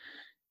bloodstream.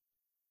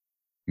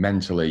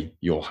 Mentally,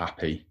 you're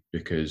happy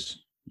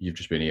because you've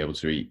just been able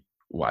to eat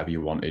whatever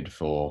you wanted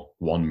for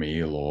one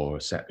meal or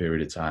a set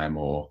period of time,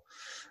 or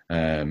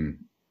and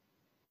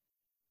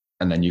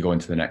then you go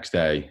into the next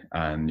day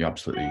and you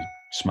absolutely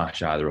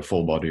smash either a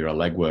full body or a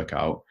leg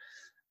workout,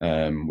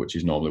 which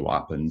is normally what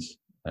happens.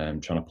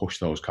 Trying to push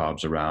those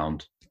carbs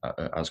around,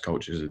 as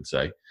coaches would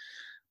say.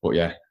 But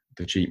yeah,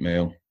 the cheat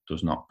meal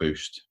does not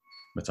boost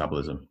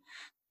metabolism.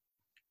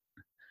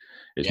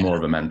 It's more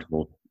of a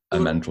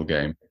mental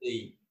game.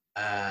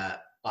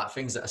 Like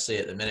things that I see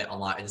at the minute on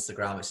like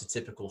Instagram, it's a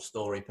typical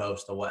story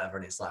post or whatever,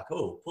 and it's like,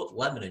 oh, put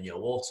lemon in your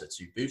water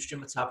to boost your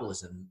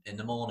metabolism in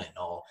the morning,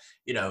 or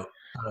kind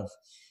of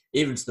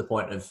even to the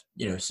point of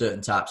certain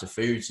types of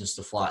foods and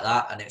stuff like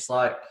that. And it's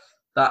like,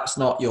 that's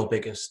not your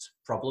biggest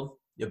problem.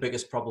 Your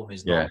biggest problem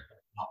is not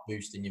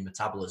boosting your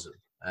metabolism.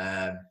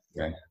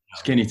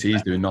 Skinny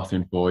tea's doing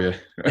nothing for you.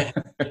 You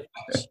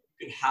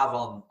could have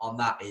on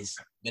that is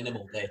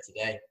minimal day to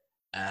day,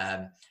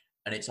 and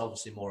it's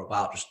obviously more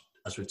about, just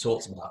as we've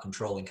talked about,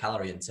 controlling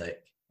calorie intake.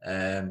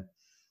 And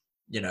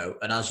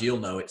as you'll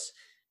know, it's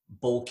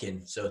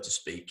bulking, so to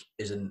speak,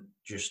 isn't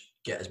just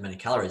get as many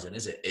calories in,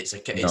 is it?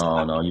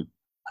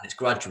 And it's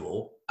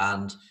gradual,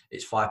 and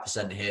it's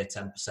 5% here,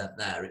 10%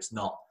 there. It's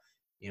not,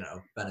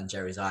 Ben and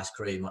Jerry's ice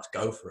cream, let's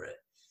go for it.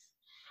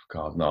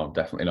 God, no,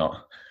 definitely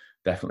not.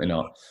 Definitely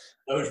not.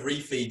 Those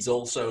refeeds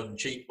also, and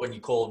cheap, when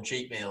you call them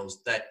cheat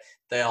meals, that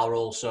they are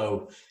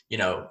also,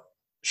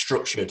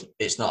 structured.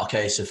 It's not a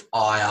case of,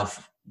 I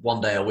have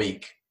one day a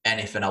week,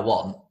 anything I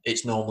want.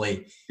 It's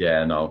normally,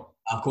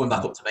 I'm coming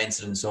back up to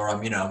maintenance, or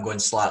I'm going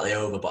slightly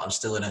over, but I'm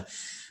still in a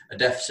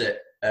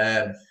deficit.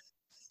 And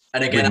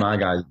again, with my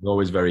guys, it's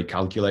always very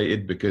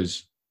calculated,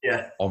 because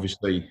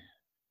obviously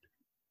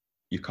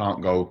you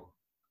can't go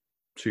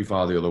too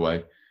far the other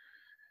way.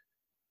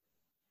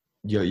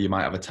 You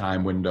might have a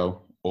time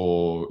window,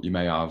 or you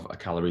may have a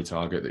calorie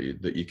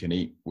target that you can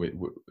eat with,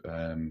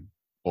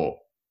 but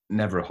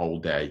never a whole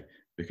day,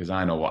 because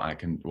I know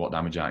what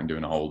damage I can do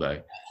in a whole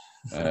day.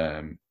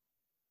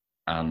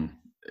 And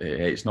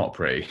it's not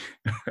pretty,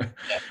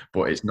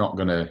 but it's not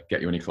going to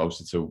get you any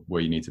closer to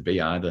where you need to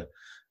be either,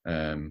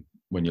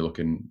 when you're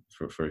looking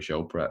for a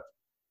show prep.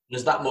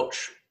 There's that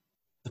much,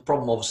 the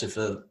problem obviously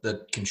for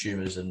the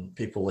consumers and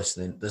people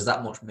listening, there's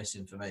that much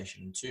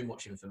misinformation, too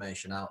much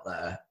information out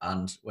there.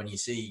 And when you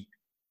see,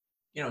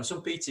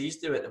 some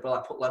PTs do it, they'll be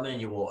like, put lemon in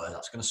your water,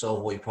 that's going to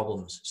solve all your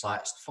problems. It's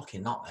like, it's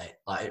fucking not, mate.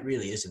 Like, it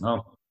really isn't.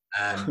 No.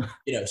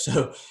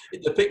 So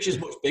the picture's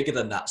much bigger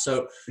than that.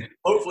 So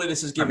hopefully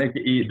this is giving... Make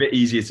it a bit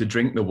easier to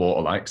drink the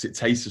water, like, because it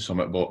tastes of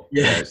something, but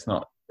it's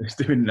not. It's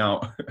doing now.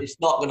 It's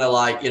not going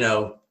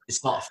to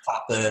it's not a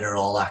fat burner,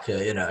 or like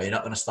you're not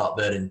going to start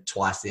burning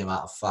twice the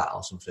amount of fat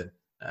or something.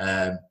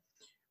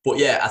 But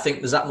yeah, I think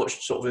there's that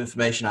much sort of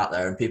information out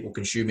there, and people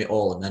consume it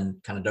all and then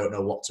kind of don't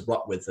know what to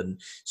rock with.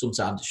 And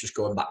sometimes it's just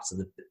going back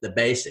to the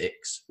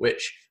basics,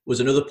 which was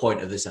another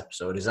point of this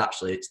episode, is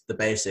actually it's the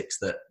basics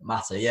that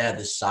matter. Yeah,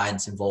 there's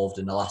science involved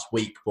in the last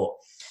week, but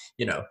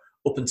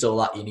up until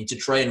that, you need to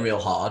train real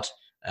hard,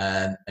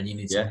 and you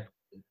need to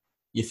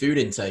your food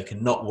intake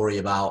and not worry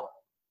about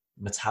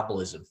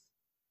metabolism.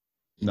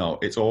 No,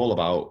 it's all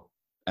about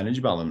energy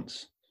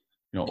balance.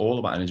 All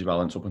about energy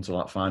balance up until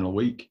that final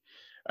week.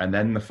 And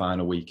then the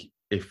final week,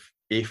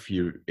 if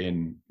you're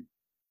in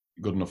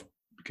good enough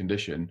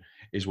condition,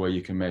 is where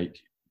you can make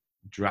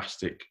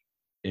drastic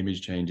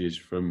image changes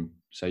from,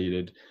 say you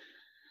did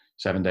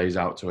 7 days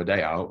out to a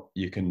day out.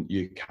 You can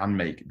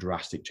make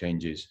drastic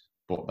changes,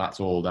 but that's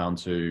all down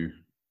to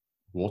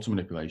water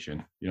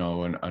manipulation,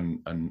 and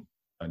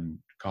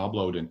carb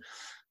loading.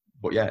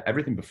 But yeah,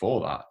 everything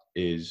before that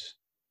is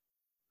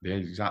the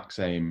exact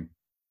same,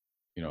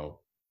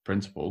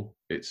 principle.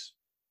 It's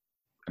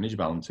energy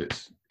balance,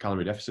 it's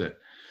calorie deficit.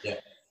 Yeah.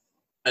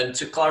 And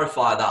to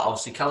clarify that,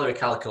 obviously calorie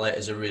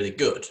calculators are really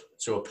good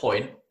to a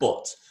point,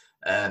 but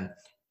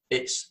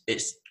it's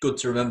good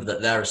to remember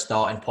that they're a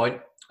starting point,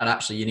 and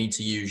actually you need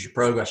to use your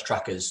progress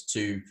trackers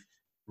to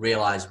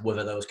realize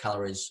whether those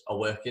calories are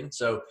working.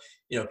 So,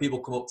 people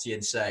come up to you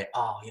and say,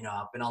 oh,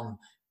 I've been on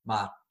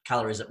my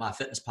calories at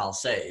MyFitnessPal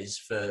says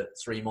for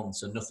 3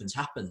 months and nothing's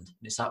happened.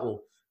 And it's like,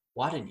 well,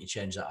 why didn't you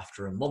change that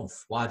after a month?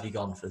 Why have you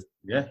gone for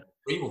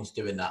 3 months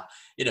doing that?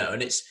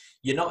 And it's,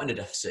 you're not in a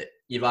deficit.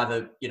 You've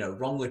either,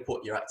 wrongly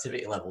put your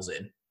activity levels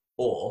in,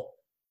 or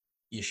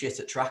you're shit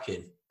at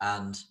tracking,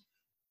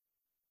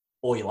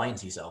 or you're lying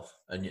to yourself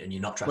and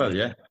you're not tracking. Well,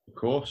 yeah, of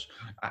course.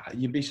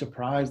 You'd be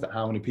surprised at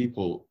how many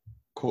people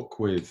cook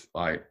with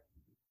like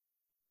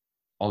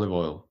olive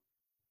oil,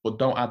 but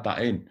don't add that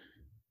in.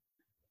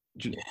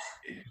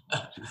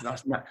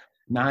 That's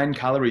 9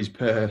 calories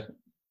per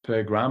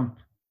gram.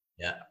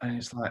 Yeah. And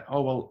it's like,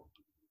 oh, well,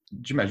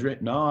 do you measure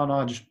it? No,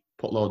 I just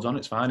put loads on.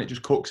 It's fine. It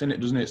just cooks in it,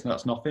 doesn't it?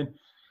 That's nothing.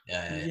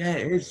 Yeah,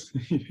 it is.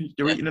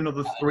 You're eating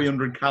another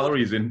 300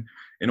 calories in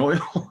in oil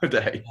a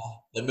day.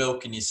 The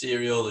milk in your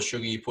cereal, the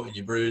sugar you put in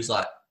your brews,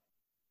 like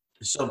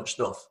there's so much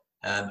stuff.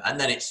 And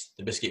then it's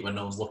the biscuit when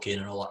no one's looking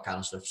and all that kind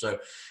of stuff. So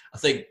I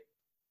think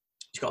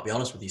you've got to be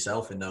honest with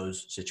yourself in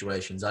those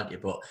situations, aren't you?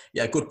 But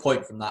yeah, a good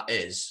point from that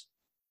is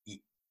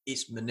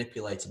it's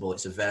manipulatable,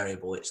 it's a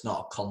variable, it's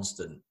not a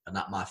constant, and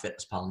that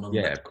MyFitnessPal number.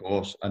 Yeah, of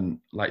course. And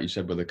like you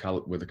said, with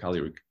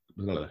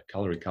the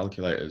calorie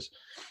calculators,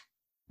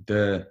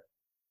 to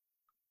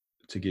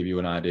give you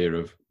an idea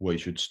of where you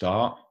should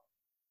start,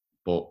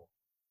 but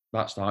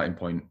that starting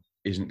point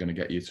isn't going to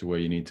get you to where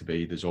you need to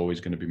be. There's always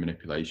going to be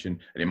manipulation,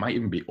 and it might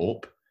even be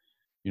up.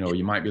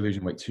 You might be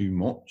losing weight too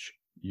much.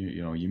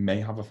 You may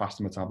have a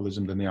faster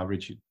metabolism than the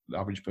average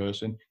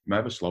person. You may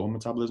have a slower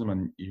metabolism,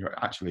 and you're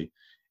actually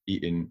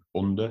eating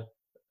under.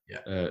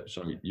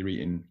 You're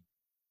eating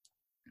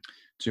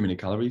too many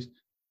calories,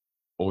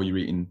 or you're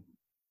eating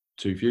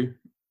too few.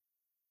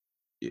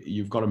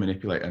 You've got to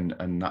manipulate,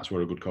 and that's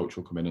where a good coach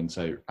will come in and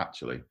say,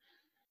 actually,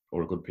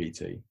 or a good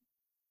PT,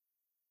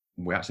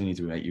 we actually need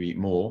to make you eat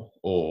more,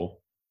 or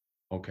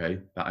okay,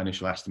 that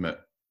initial estimate,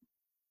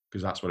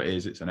 because that's what it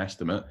is, it's an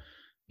estimate,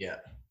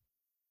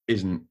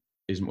 isn't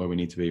where we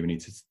need to be. We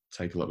need to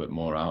take a little bit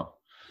more out.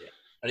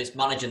 And it's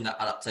managing that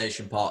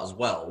adaptation part as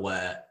well,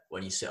 where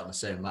when you sit on the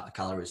same amount of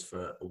calories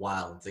for a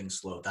while and things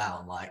slow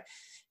down, like,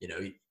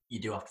 you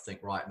do have to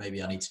think, right,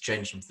 maybe I need to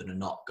change something and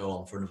not go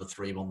on for another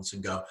 3 months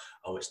and go,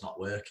 oh, it's not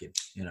working,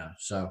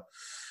 So,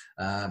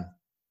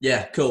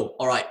 yeah, cool.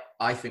 All right.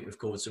 I think we've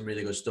covered some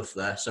really good stuff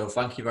there. So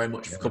thank you very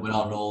much for coming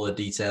on, all the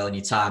detail and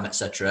your time,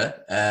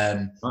 etc.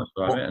 That's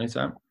right,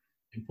 anytime.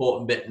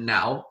 Important bit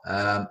now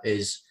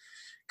is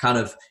kind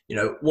of,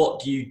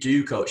 what do you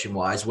do coaching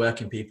wise? Where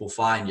can people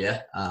find you?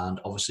 And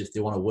obviously if they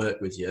want to work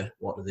with you,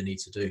 what do they need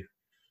to do?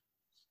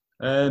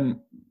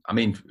 I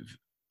mean,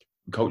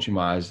 coaching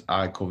wise,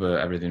 I cover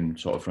everything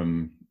sort of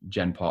from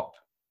Gen Pop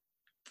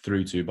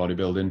through to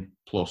bodybuilding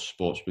plus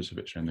sports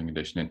specific strength and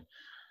conditioning.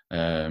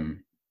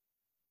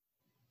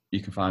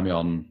 You can find me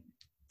on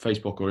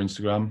Facebook or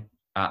Instagram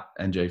at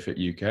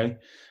NJFitUK.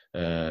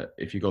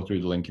 If you go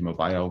through the link in my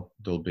bio,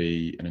 there'll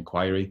be an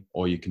inquiry,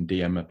 or you can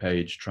DM my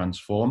page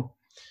Transform,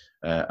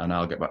 and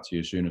I'll get back to you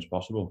as soon as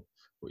possible.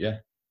 But yeah,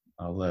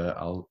 I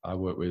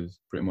work with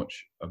pretty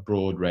much a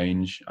broad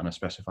range, and I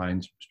specify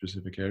in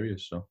specific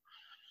areas. So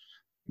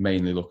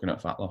mainly looking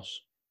at fat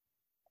loss.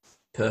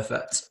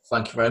 Perfect.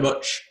 Thank you very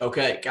much.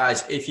 Okay,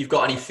 guys, if you've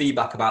got any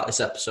feedback about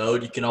this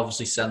episode, you can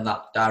obviously send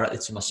that directly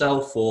to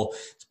myself or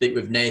speak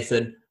with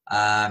Nathan.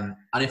 And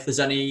if there's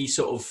any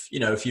sort of,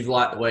 if you've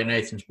liked the way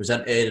Nathan's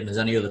presented and there's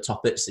any other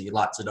topics that you'd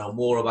like to know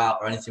more about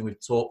or anything we've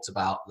talked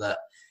about that,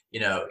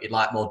 you'd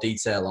like more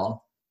detail on,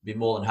 I'd be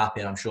more than happy.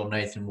 And I'm sure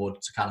Nathan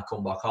would, to kind of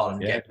come back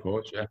on and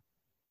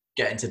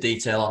get into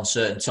detail on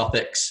certain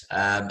topics.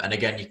 And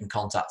again, you can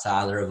contact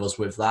either of us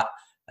with that.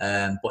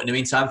 But in the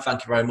meantime,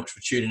 thank you very much for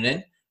tuning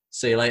in.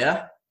 See you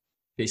later.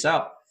 Peace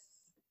out.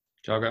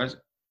 Ciao, guys.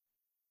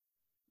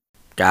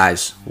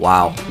 Guys,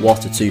 wow,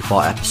 what a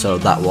 2-part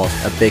episode that was.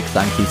 A big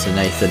thank you to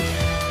Nathan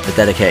for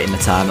dedicating the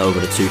time over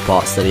the 2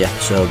 parts to the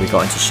episode. We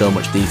got into so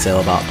much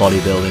detail about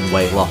bodybuilding,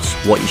 weight loss,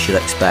 what you should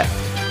expect,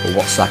 but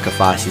what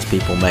sacrifices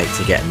people make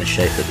to get in the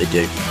shape that they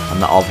do.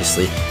 And that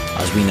obviously,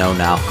 as we know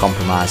now,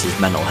 compromises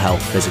mental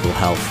health, physical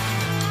health,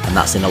 and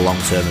that's in the long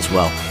term as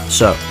well.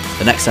 So,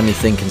 the next time you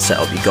think and set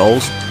up your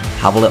goals,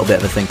 have a little bit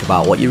of a think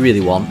about what you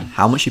really want,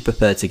 how much you're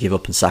prepared to give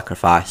up and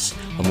sacrifice,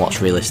 and what's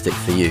realistic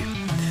for you.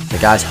 So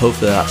guys,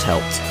 hopefully that's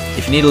helped.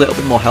 If you need a little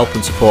bit more help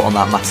and support on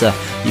that matter,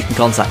 you can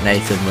contact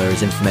Nathan where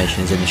his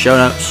information is in the show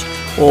notes,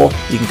 or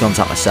you can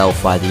contact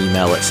myself via the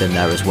email that's in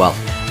there as well.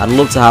 I'd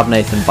love to have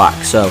Nathan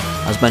back, so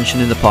as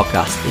mentioned in the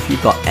podcast, if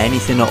you've got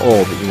anything at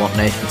all that you want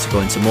Nathan to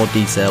go into more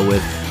detail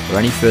with, or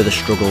any further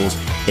struggles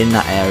in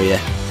that area,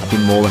 I'd be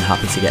more than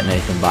happy to get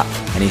Nathan back,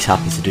 and he's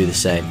happy to do the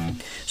same.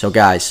 So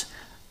guys,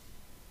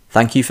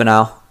 thank you for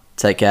now.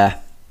 Take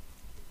care.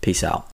 Peace out.